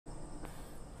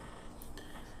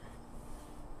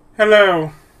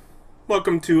Hello,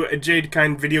 welcome to Jade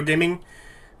Kind Video Gaming.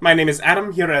 My name is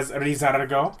Adam, here as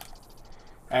Ri'zargo,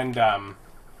 and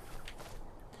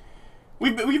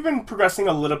we've been progressing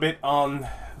a little bit on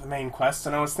the main quest,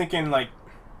 and I was thinking, like,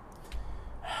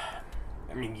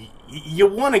 I mean, you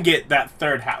want to get that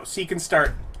third house, so you can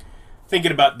start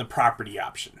thinking about the property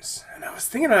options. And I was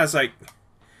thinking, I was like,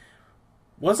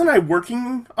 wasn't I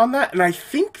working on that? And I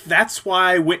think that's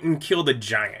why I went and killed a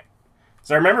giant.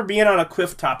 So I remember being on a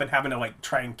cliff top and having to, like,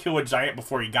 try and kill a giant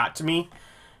before he got to me,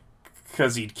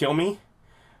 because he'd kill me.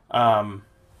 I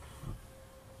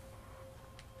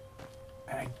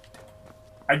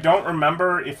don't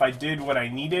remember if I did what I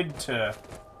needed to,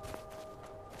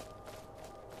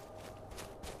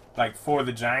 like, for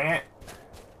the giant.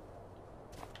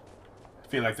 I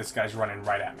feel like this guy's running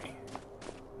right at me.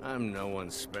 I'm no one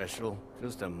special,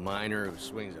 just a miner who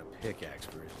swings a pickaxe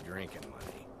for his drinking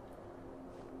money.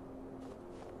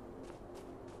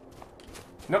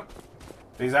 Nope.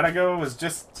 Ri'zargo was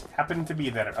just happened to be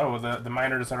there. Oh, the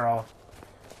miners are all...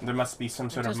 There must be some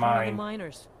sort of just one of the mine.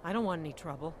 miners. I don't want any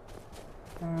trouble.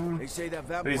 They say that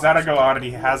Ri'zargo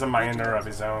already has a miner of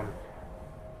his own.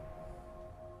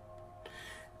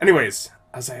 Anyways,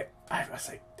 was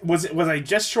I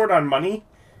just short on money?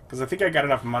 Because I think I got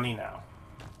enough money now.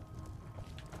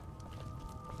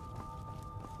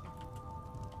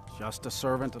 Just a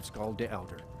servant of Skald the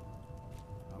Elder.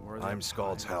 I'm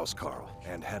Skald's housecarl,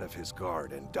 and head of his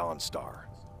guard in Dawnstar.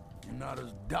 You're not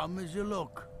as dumb as you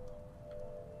look.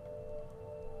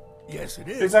 Yes, it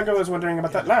is. Ri'zargo was wondering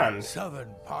about that land. Southern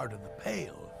part of the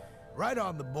Pale, right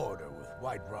on the border with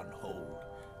Whiterun Hold.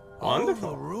 Wonderful.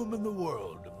 All the room in the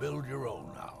world to build your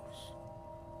own house.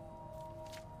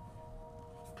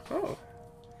 Oh.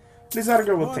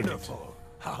 Ri'zargo will take it. Wonderful.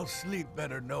 I'll sleep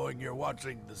better knowing you're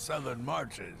watching the Southern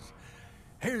Marches.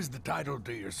 Here's the title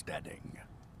to your steading.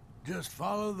 Just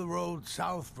follow the road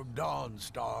south from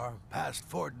Dawnstar, past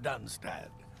Fort Dunstad.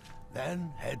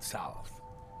 Then head south.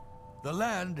 The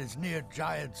land is near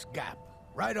Giant's Gap,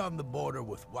 right on the border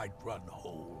with Whiterun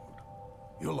Hold.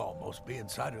 You'll almost be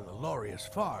inside of the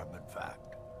Lorius farm, in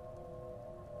fact.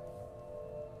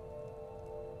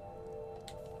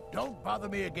 Don't bother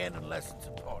me again unless it's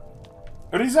important.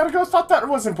 Ri'zargo thought that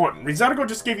was important. Ri'zargo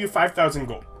just gave you 5,000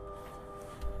 gold.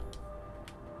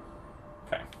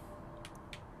 Okay.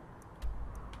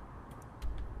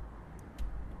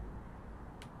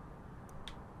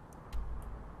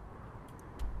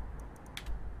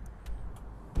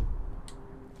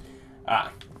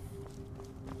 Ah.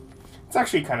 It's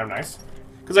actually kind of nice.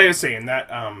 Because I was saying that,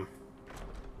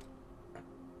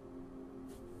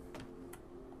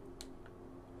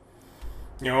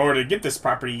 you know, in order to get this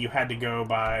property, you had to go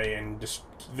by, and just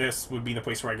this would be the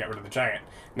place where I got rid of the giant.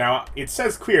 Now, it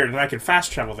says cleared, and I could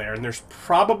fast travel there, and there's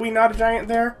probably not a giant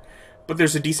there, but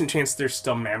there's a decent chance there's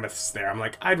still mammoths there. I'm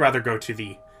like, I'd rather go to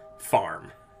the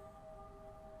farm.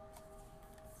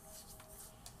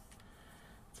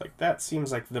 It's like, that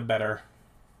seems like the better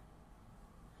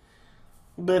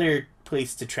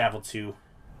place to travel to.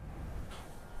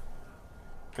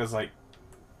 Because, like,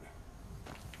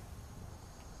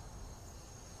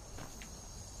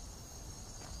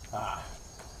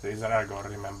 Ri'zargo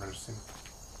remembers him.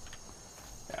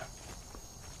 Yeah.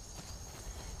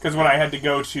 Because when I had to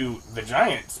go to the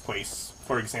giant's place,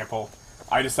 for example,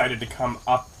 I decided to come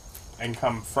up and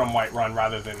come from Whiterun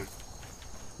rather than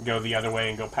go the other way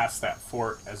and go past that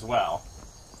fort as well.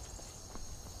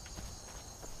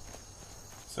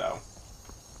 So.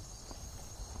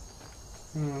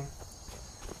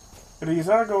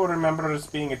 Ri'zargo remembers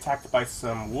being attacked by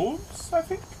some wolves, I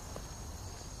think?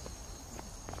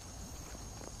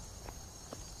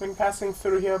 Been passing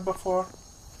through here before.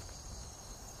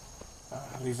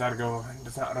 Ri'zargo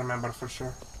does not remember for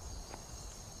sure.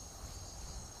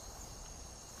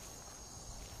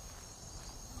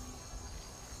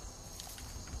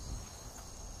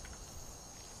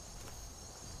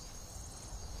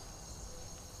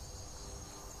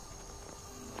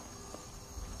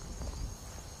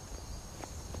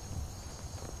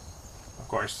 Of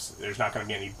course, there's not going to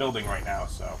be any building right now,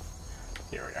 so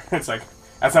here we are. It's like,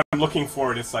 as I'm looking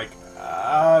for it, it's like,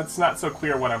 it's not so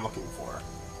clear what I'm looking for.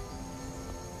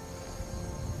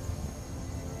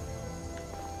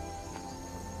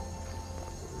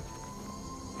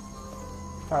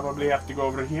 Probably have to go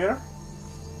over here.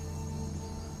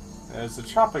 There's a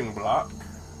chopping block.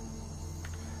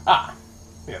 Ah,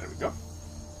 yeah, there we go.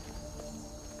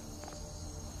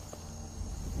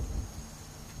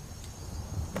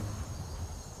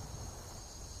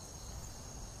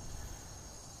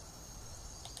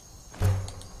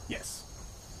 Yes.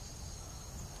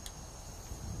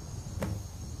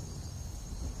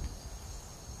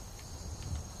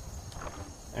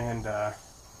 And,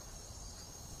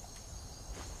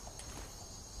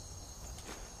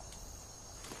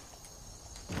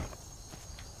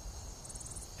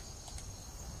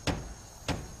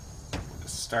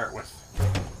 start with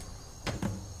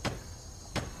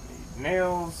need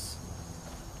nails.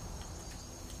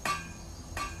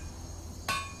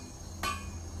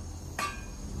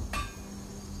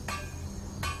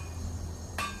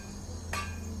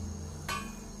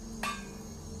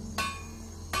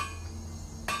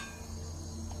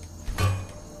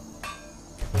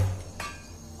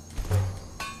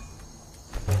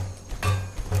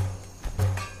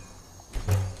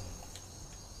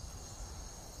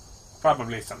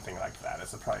 Probably something like that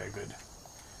is probably a good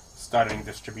starting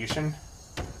distribution.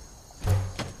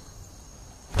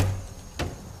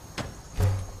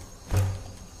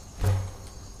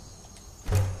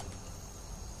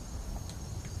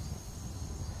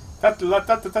 Ta ta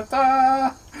ta ta ta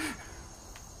ta.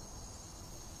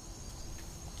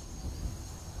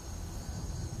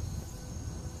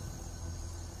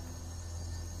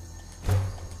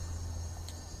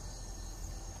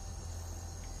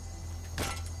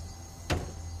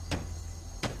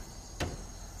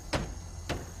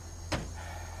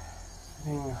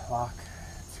 Lock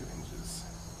 2 inches.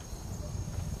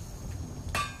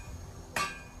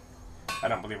 I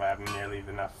don't believe I have nearly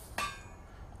enough.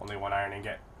 Only 1 iron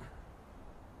ingot.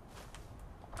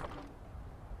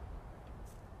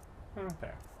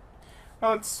 Okay.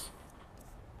 Well, let's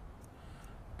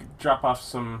drop off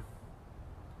some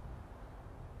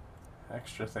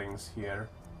extra things here.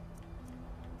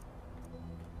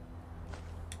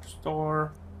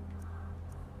 Store.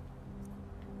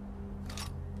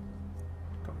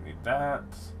 Need that.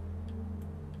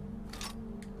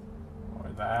 Or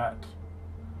that.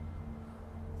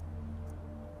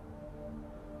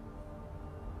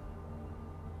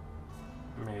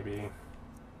 Maybe.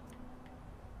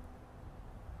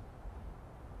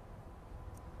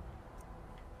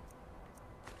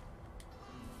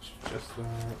 Just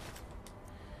that.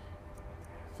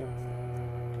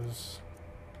 Those.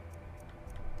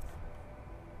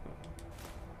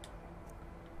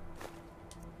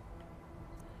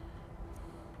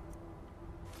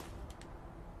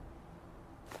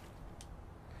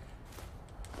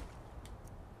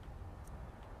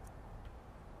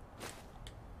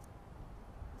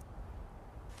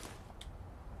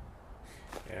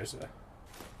 There's a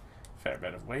fair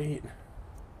bit of weight.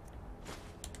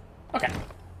 Okay.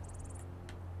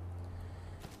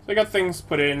 So I got things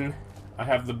put in. I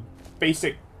have the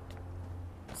basic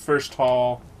first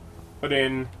haul put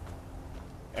in,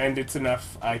 and it's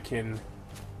enough. I can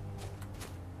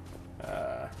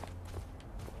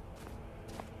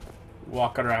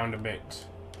walk around a bit,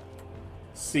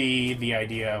 see the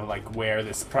idea of like where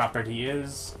this property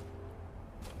is.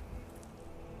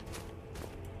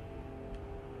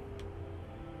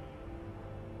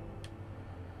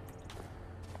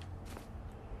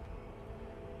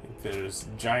 There's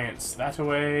giants that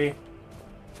way.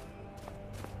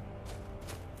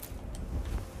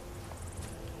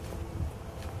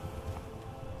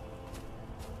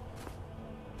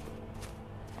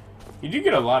 You do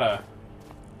get a lot of,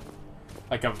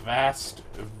 like, a vast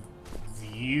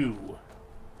view.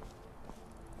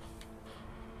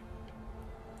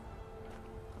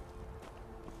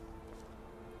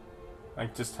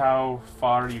 Like, just how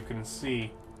far you can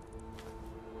see.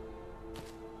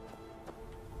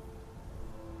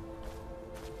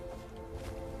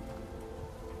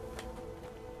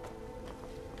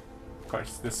 Of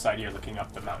course, this side you're looking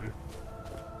up the mountain.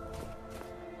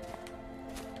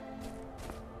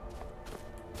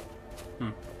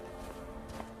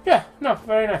 Yeah, no,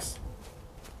 very nice.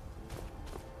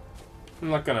 I'm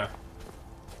not gonna...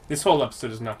 This whole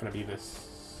episode is not gonna be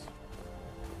this.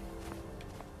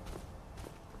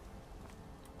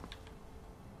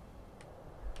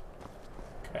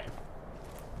 Okay.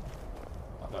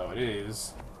 Although it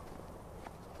is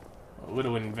a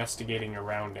little investigating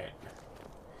around it.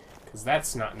 Because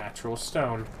that's not natural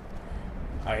stone.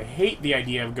 I hate the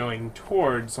idea of going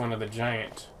towards one of the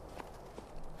giant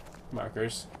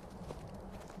markers.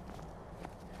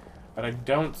 But I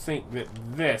don't think that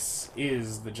this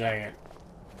is the giant,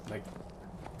 like...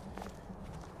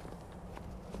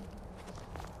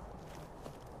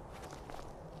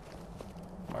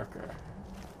 marker.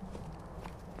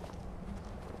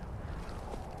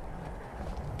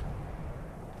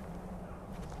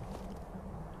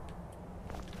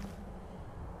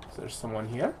 Is there someone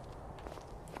here?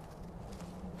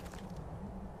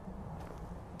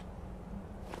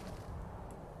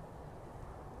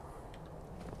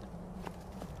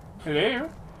 Hello?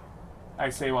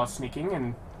 I say while sneaking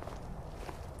and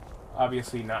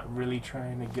obviously not really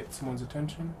trying to get someone's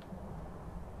attention.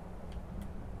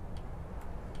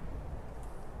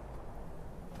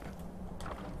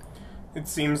 It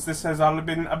seems this has all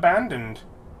been abandoned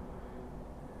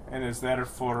and is there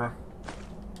for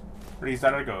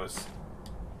Ri'zargos.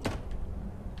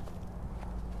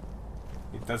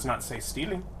 It does not say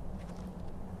stealing.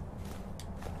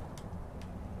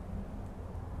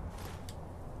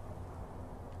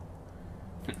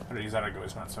 Ri'zargo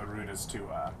is not so rude as to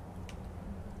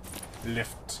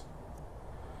lift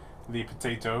the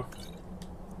potato.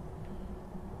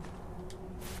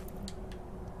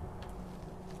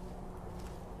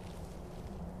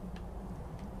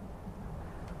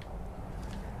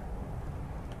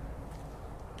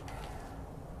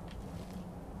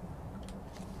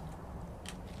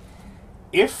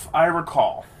 If I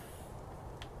recall,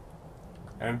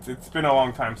 and it's been a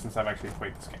long time since I've actually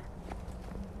played this game,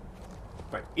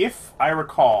 but if I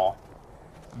recall,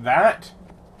 that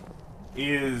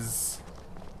is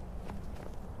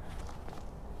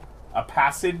a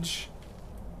passage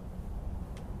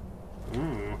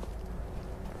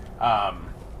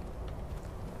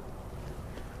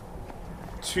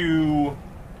to,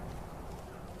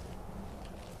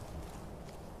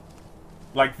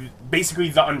 like, basically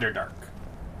the Underdark.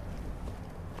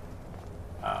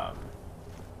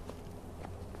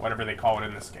 Whatever they call it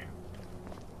in this game.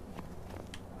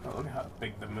 Oh, look at how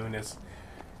big the moon is.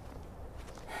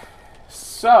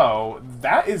 So,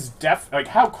 that is like,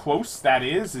 how close that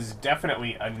is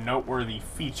definitely a noteworthy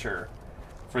feature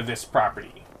for this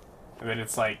property. I mean,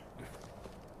 it's like,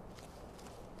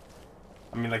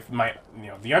 I mean, like,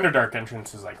 the Underdark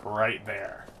entrance is, like, right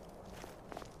there.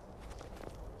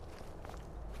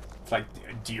 It's like,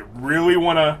 do you really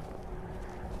want to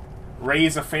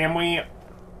raise a family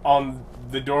on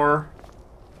the door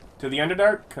to the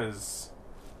Underdark? Because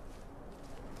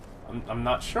I'm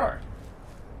not sure.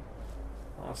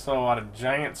 Also, a lot of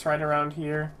giants right around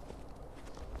here.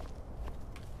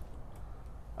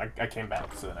 I came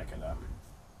back so that I could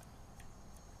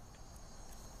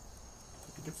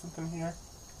get something here.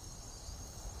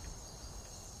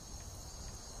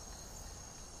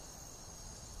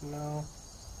 No.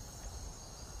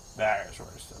 There's where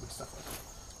some stuff like that.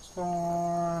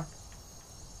 Store.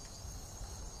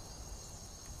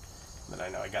 Then I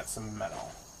know I got some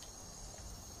metal.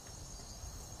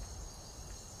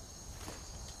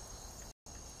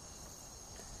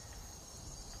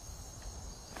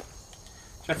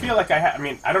 I feel like I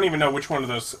mean, I don't even know which one of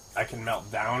those I can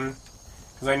melt down.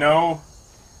 Because I know,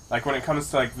 like, when it comes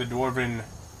to, like, the dwarven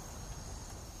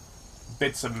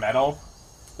bits of metal,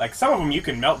 like, some of them you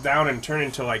can melt down and turn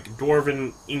into, like,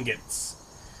 dwarven ingots.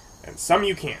 And some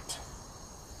you can't.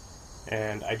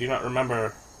 And I do not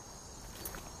remember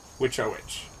which are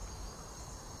which.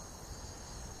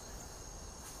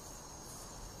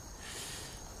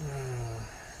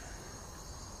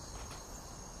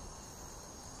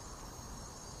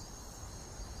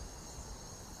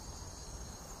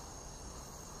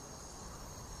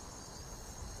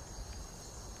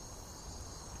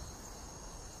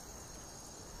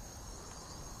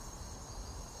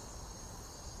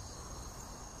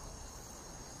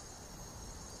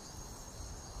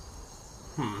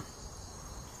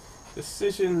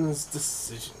 Decisions.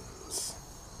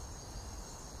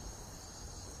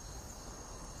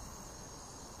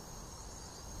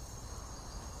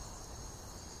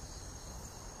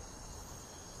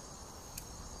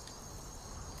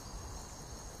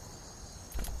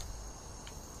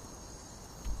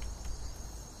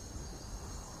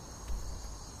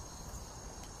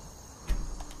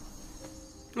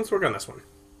 Let's work on this one.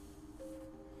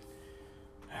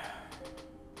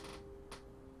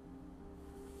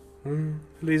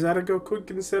 Ri'zargo could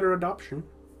consider adoption.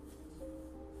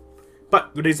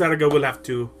 But Ri'zargo will have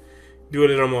to do a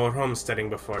little more homesteading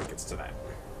before it gets to that.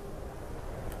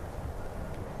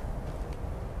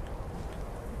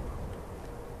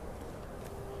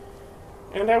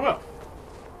 And I will.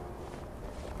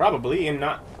 Probably in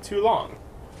not too long.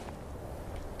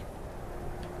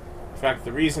 In fact,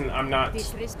 the reason I'm not...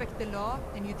 Disrespect the law,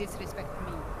 and you disrespect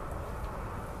me.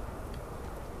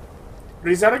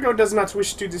 Ri'zargo does not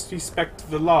wish to disrespect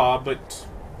the law, but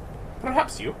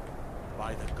perhaps you.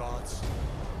 By the gods.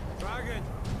 Dragon!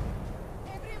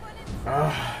 Everyone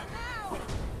inside now!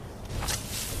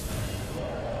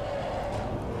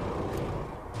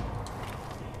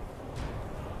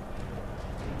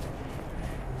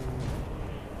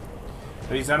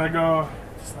 Ri'zargo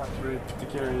does not really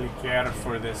particularly care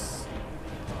for this.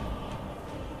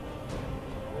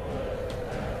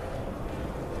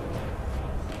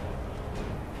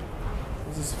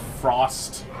 This is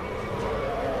frost.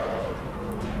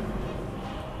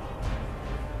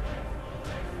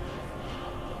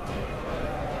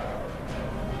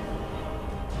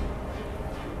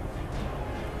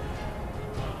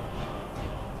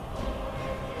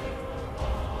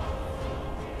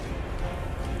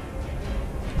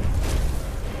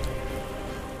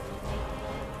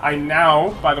 I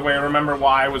now, by the way, remember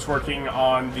why I was working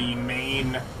on the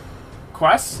main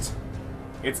quest.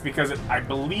 It's because I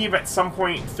believe at some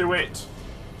point through it,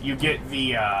 you get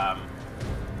the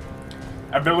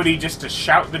ability just to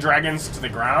shout the dragons to the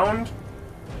ground.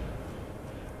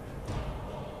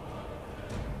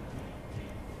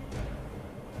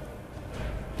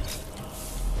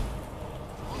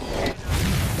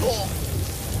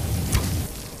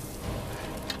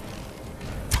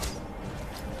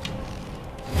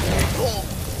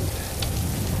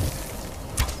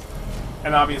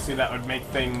 And obviously that would make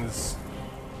things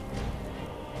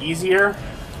easier.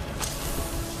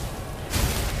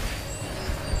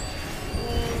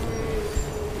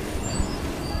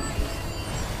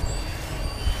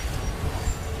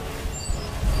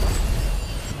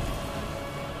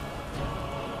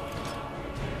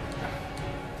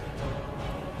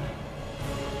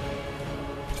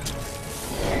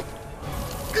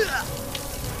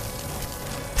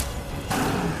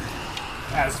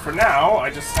 As for now, I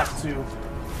just have to...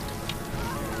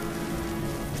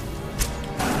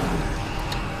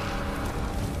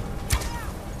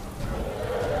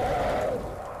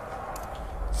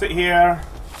 sit here.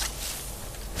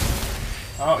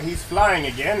 Oh, he's flying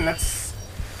again. Let's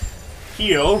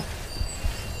heal.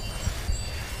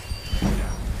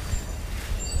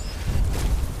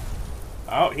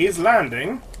 Oh, he's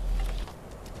landing.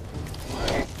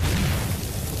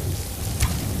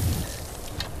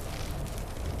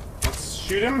 Let's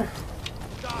shoot him.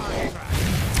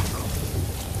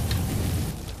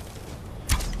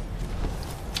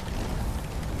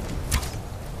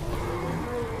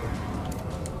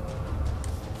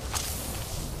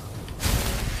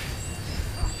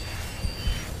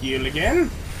 Heal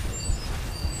again.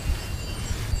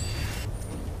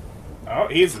 Oh,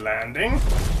 he's landing.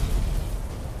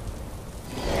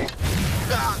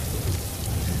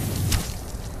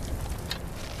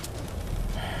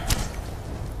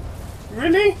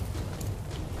 Really?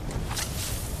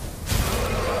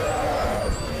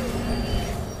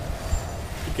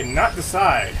 He cannot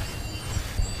decide.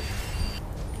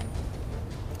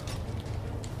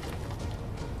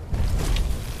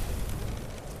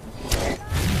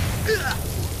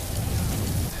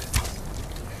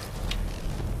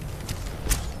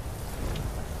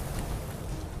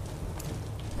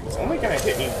 It's only gonna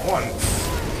hit me once.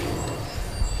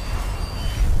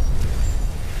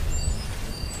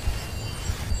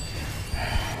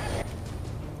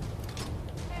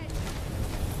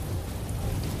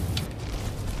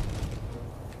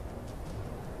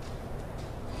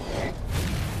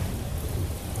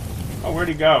 Oh, where'd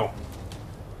he go?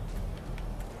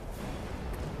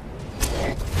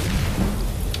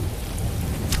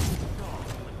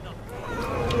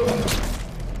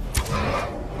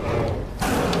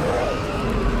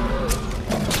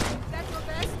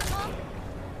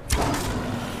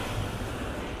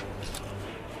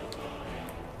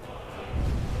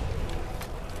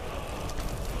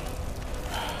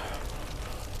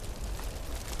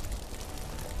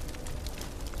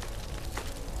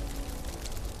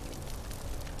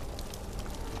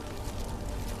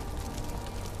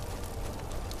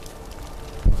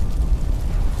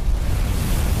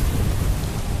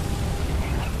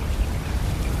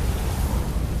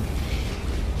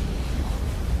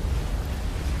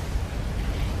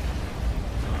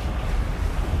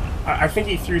 I think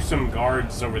he threw some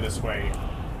guards over this way.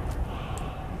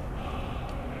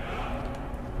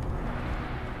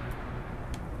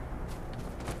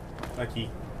 Like he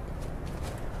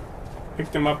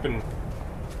picked him up and...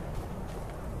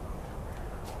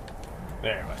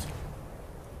 there it was.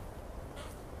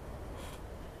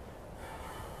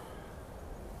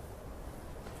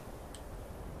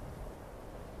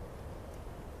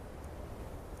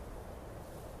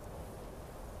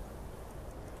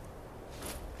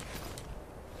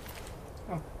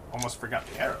 Almost forgot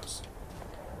the arrows.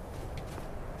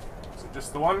 Is it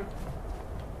just the one?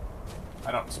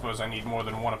 I don't suppose I need more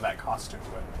than one of that costume,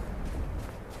 but...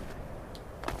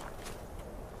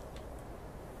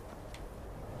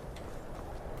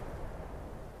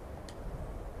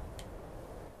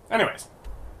 anyways.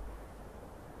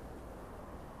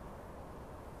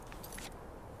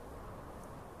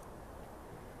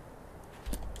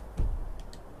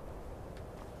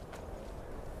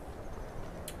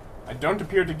 I don't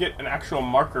appear to get an actual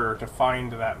marker to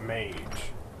find that mage.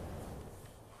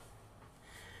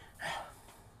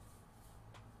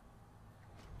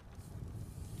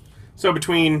 So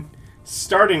between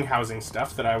starting housing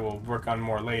stuff that I will work on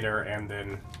more later, and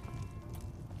then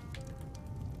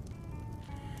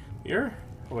here,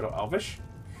 a little elvish,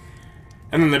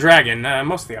 and then the dragon,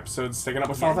 most of the episodes taken up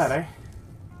with all that, eh?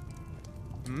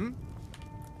 Hmm?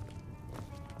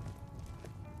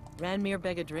 Ranmir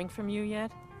beg a drink from you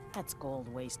yet? That's gold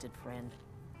wasted, friend.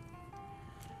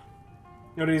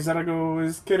 Ri'zargo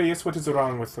is curious what is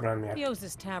wrong with Ranmir. He owes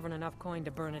this tavern enough coin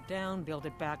to burn it down, build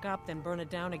it back up, then burn it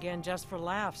down again just for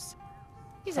laughs.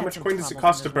 He's How had much some coin does it troubles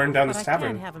cost in to his burn life, down but this I tavern?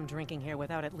 can't have him drinking here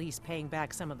without at least paying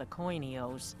back some of the coin he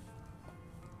owes.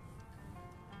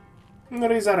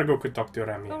 Ri'zargo could talk to Go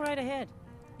Ranmir. right ahead.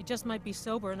 He just might be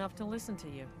sober enough to listen to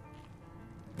you.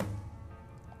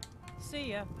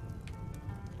 See ya.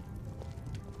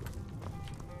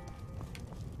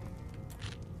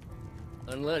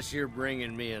 Unless you're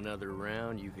bringing me another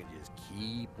round, you can just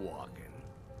keep walking.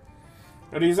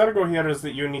 Ri'zargo hears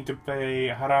that you need to pay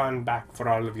Haran back for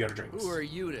all of your drinks. Who are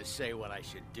you to say what I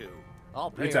should do?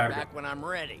 I'll pay her Ri'zargo. back when I'm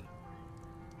ready.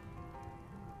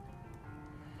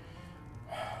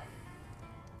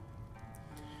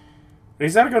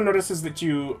 Ri'zargo notices that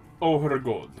you owe her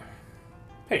gold.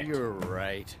 Pay it. You're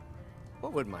right.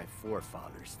 What would my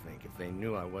forefathers think if they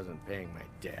knew I wasn't paying my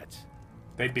debts?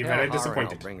 They'd be Tell very Haran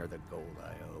disappointed. I'll bring her the gold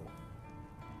I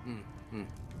owe.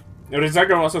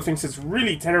 Ri'zargo also thinks it's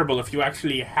really terrible if you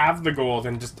actually have the gold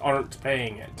and just aren't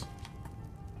paying it.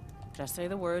 Just say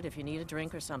the word if you need a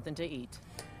drink or something to eat.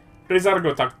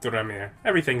 Ri'zargo talked to Ranmir.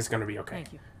 Everything's gonna be okay.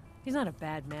 Thank you. He's not a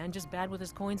bad man, just bad with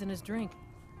his coins and his drink.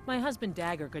 My husband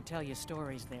Dagger could tell you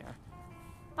stories there.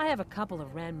 I have a couple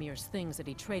of Ranmir's things that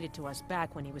he traded to us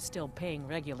back when he was still paying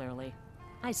regularly.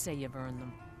 I say you've earned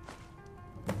them.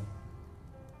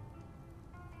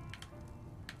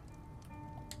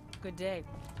 Good day.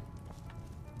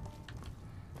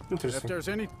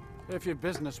 Interesting. If you've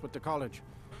business with the college,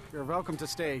 you're welcome to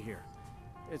stay here.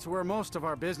 It's where most of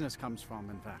our business comes from,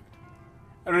 in fact.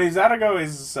 Ri'zargo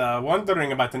is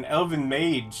wondering about an elven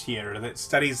mage here that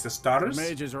studies the stars. The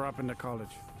mages are up in the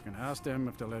college. You can ask them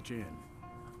if they'll let you in.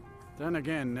 Then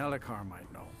again, Nelikar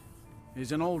might know.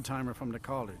 He's an old-timer from the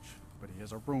college, but he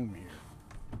has a room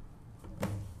here.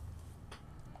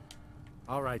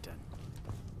 All right, then.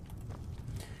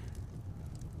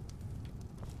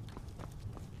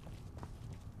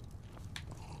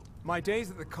 My days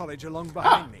at the college are long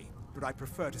behind me, but I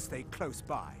prefer to stay close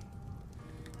by.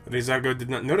 Ri'zargo did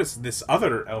not notice this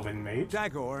other elven mage.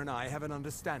 Dagor and I have an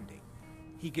understanding.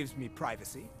 He gives me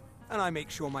privacy, and I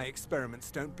make sure my experiments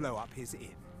don't blow up his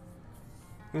inn.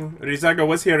 Ri'zargo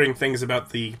was hearing things about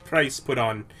the price put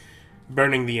on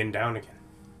burning the inn down again.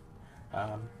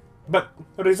 But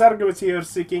Ri'zargo is here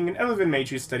seeking an elven mage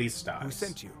who studies stars. Who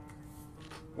sent you?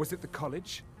 Was it the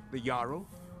college? The Jarl?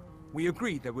 We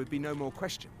agreed there would be no more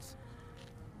questions.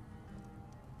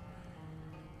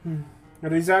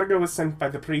 Ri'zargo was sent by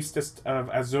the priestess of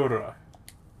Azura.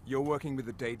 You're working with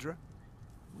the Daedra?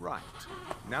 Right.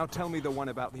 Now tell me the one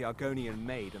about the Argonian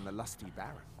maid and the lusty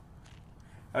baron.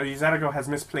 Ri'zargo has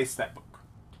misplaced that book.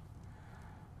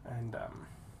 And,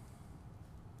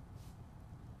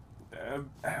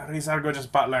 Ri'zargo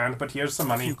just bought land, but here's some A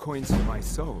money. few coins for my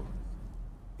soul.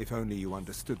 If only you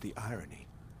understood the irony.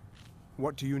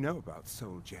 What do you know about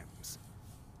soul gems?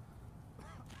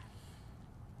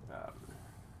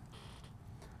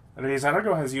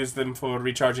 Ri'zargo has used them for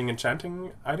recharging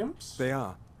enchanting items? They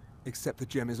are, except the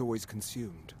gem is always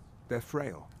consumed. They're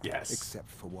frail. Yes. Except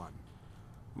for one.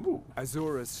 Ooh.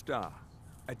 Azura's Star,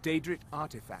 a Daedric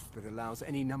artifact that allows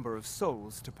any number of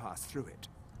souls to pass through it.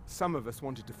 Some of us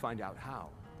wanted to find out how.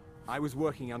 I was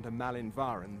working under Malin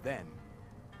Varen then.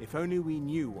 If only we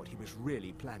knew what he was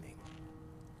really planning.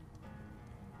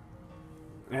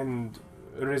 And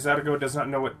Ri'zargo does not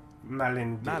know what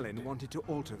Malin did. Malin wanted to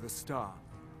alter the star.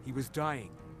 He was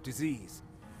dying, disease.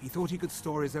 He thought he could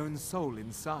store his own soul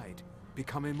inside,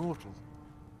 become immortal.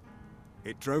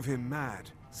 It drove him mad.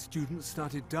 Students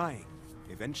started dying.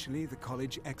 Eventually, the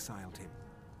college exiled him.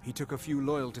 He took a few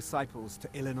loyal disciples to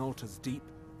Ilinalta's Deep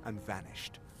and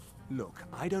vanished. Look,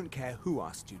 I don't care who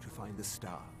asked you to find the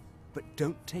star, but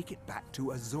don't take it back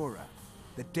to Azura.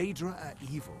 The Daedra are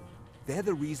evil. They're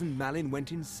the reason Malin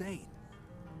went insane.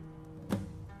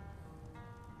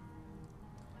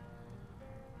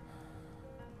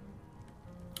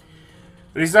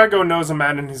 Ri'zargo knows a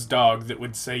man and his dog that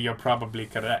would say you're probably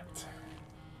correct.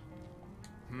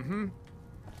 Mm-hmm.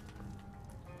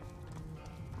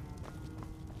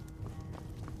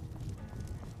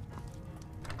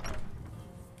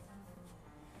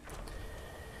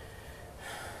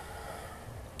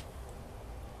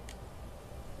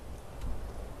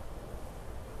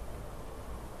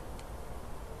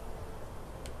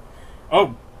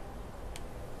 Oh.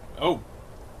 Oh.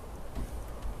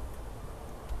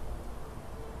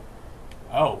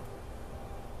 Oh.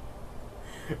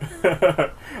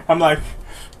 I'm like...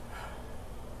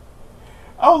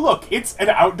 Oh, look, it's an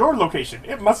outdoor location.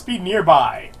 It must be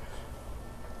nearby.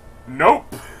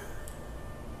 Nope.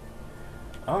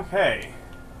 Okay.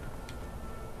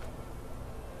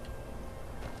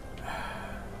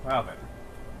 Well then.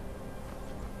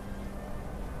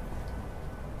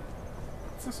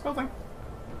 What's this building?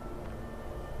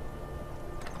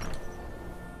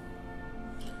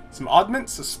 Some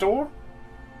oddments, a store?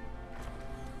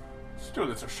 Let's do a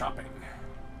little shopping.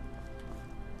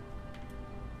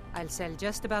 I'll sell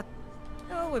just about.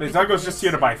 Oh, Ri'zargo's just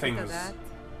here to buy things.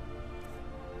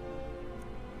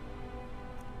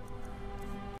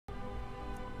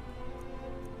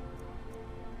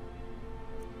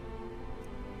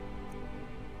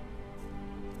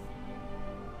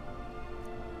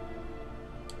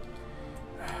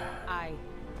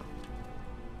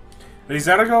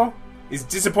 Ri'zargo is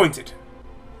disappointed.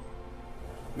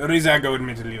 Ri'zargo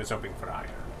admittedly was hoping for higher.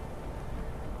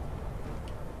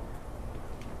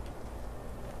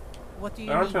 What do you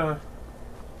There aren't mean? a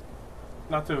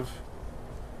lot of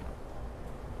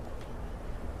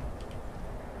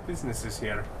businesses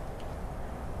here.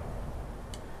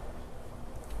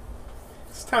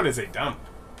 This town is a dump.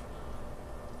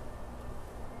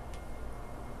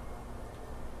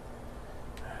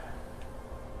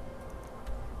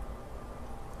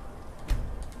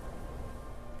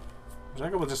 I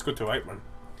think we'll just go to Whiterun.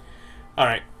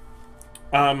 Alright.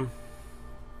 Well,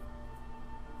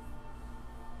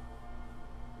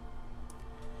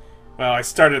 I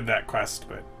started that quest,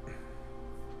 but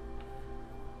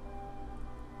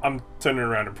I'm turning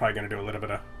around and probably gonna do a little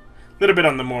bit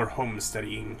on the more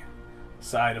homesteading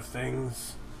side of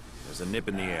things. There's a nip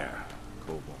in the air.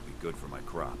 Cold won't be good for my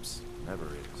crops. Never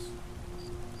is.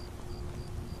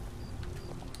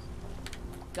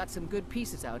 Got some good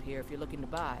pieces out here if you're looking to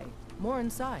buy. More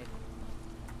inside.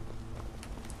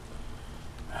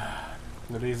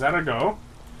 Ri'zargo.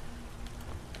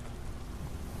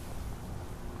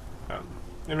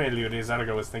 Immediately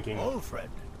Ri'zargo was thinking. Ulfred,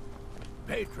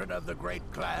 patron of the great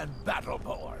clan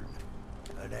Battleborn.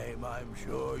 A name I'm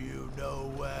sure you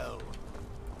know well.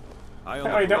 I Oh,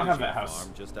 I own don't a have that ranching house.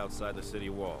 farm just outside the city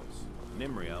walls.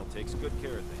 Nimriel takes good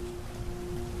care of things.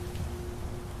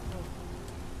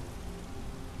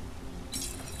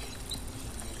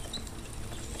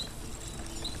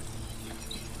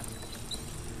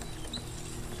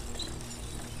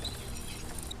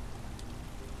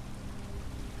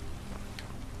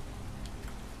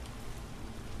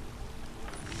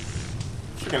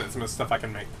 Looking at some of the stuff I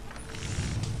can make.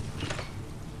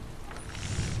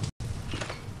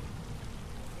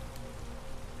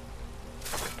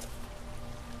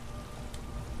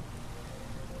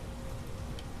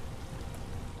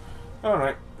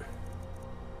 Alright.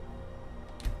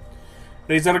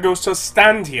 Ri'zargo shall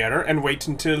stand here and wait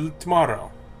until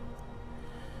tomorrow.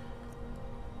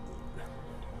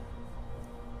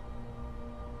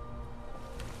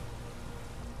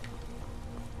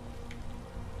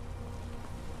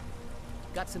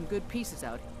 Got some good pieces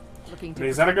out. Looking to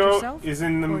Ri'zargo protect yourself is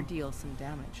in the... or deal some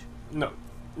damage. No,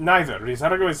 neither.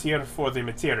 Ri'zargo is here for the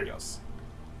materials.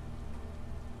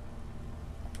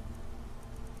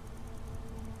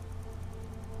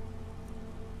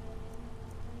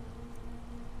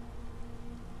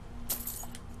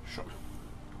 Sure.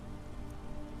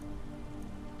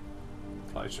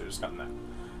 Probably should have just gotten that.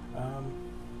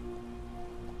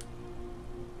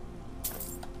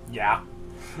 Yeah.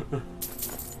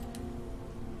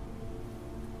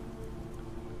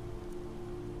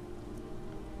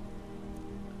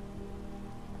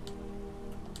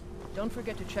 Don't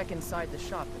forget to check inside the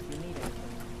shop if you need anything.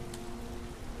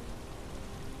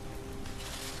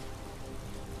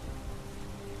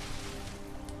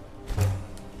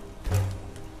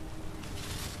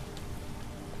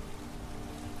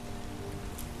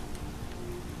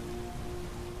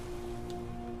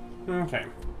 Okay.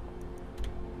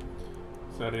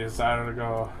 So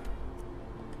Ri'zargo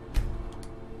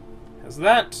has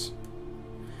that.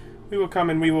 We will come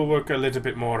and we will work a little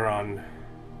bit more on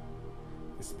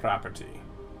this property.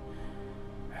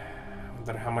 I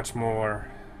wonder how much more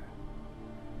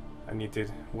I need to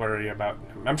worry about.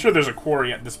 I'm sure there's a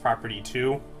quarry at this property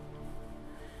too.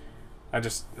 I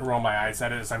just roll my eyes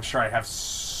at it as I'm sure I have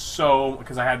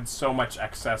because I had so much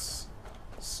excess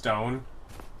stone.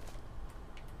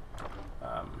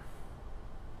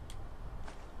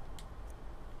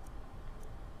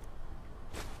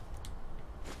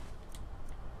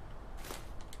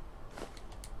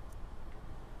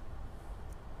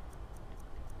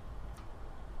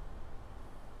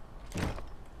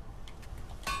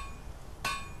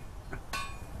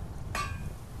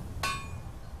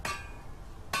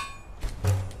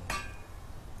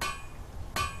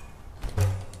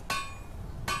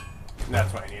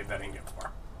 That's what I needed that ingot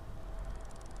for.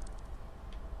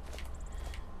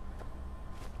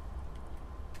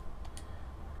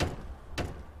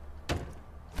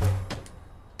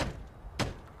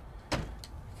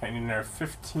 Okay, I need another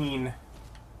 15.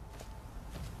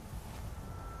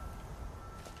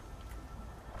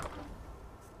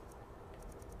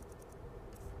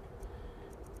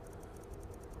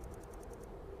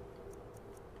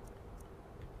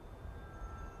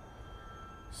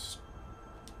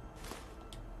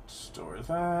 Store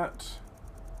that.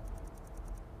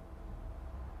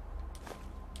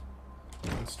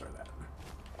 And store that.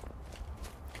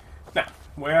 Now,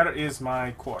 where is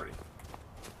my quarry?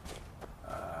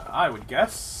 I would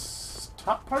guess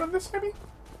top part of this, maybe?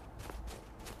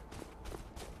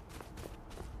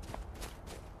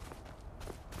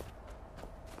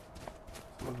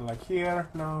 Something like here?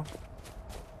 No.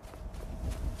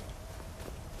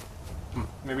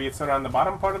 Maybe it's around the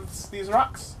bottom part of these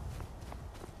rocks?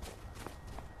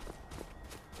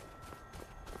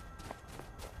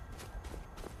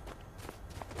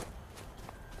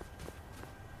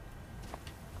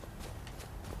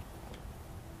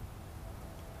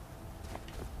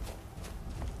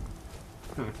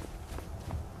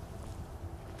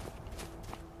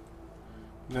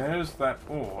 There's that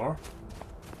ore.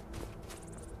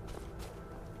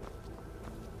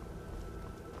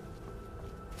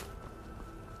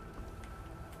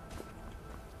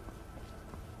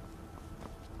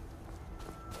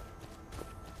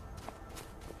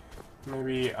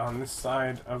 Maybe on this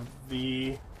side of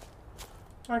the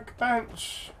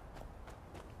workbench.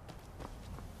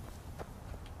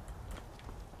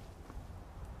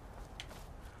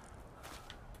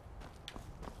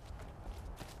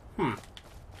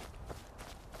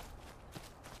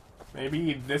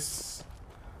 Maybe this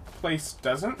place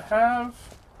doesn't have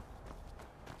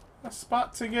a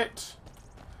spot to get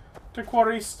to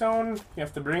quarry stone. You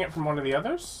have to bring it from one of the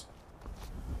others.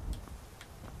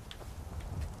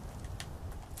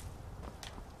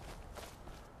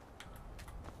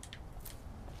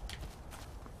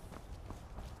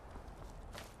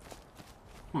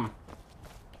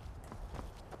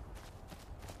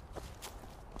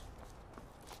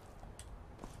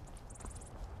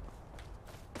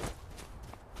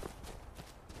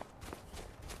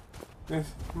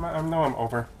 I know I'm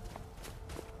over.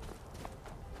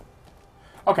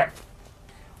 Okay.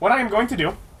 What I am going to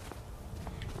do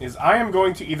is I am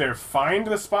going to either find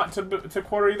the spot to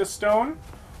quarry the stone,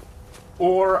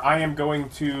 or I am going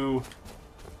to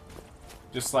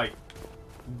just, like,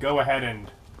 go ahead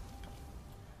and,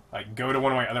 like, go to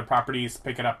one of my other properties,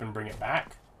 pick it up, and bring it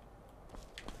back.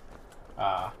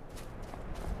 And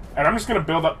I'm just going to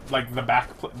build up, like, the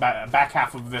back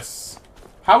half of this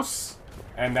house.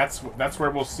 And that's where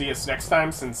we'll see us next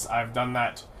time, since I've done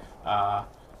that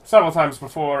several times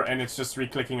before, and it's just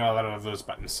re-clicking a lot of those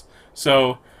buttons.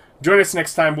 So, join us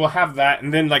next time. We'll have that,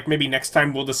 and then, like, maybe next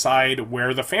time we'll decide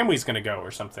where the family's gonna go or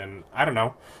something. I don't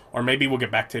know. Or maybe we'll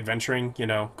get back to adventuring, you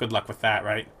know. Good luck with that,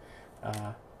 right?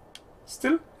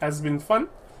 Still, has been fun.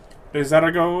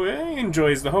 Ri'zargo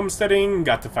enjoys the homesteading,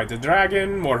 got to fight the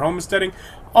dragon, more homesteading,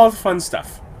 all the fun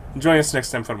stuff. Join us next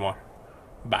time for more.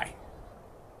 Bye.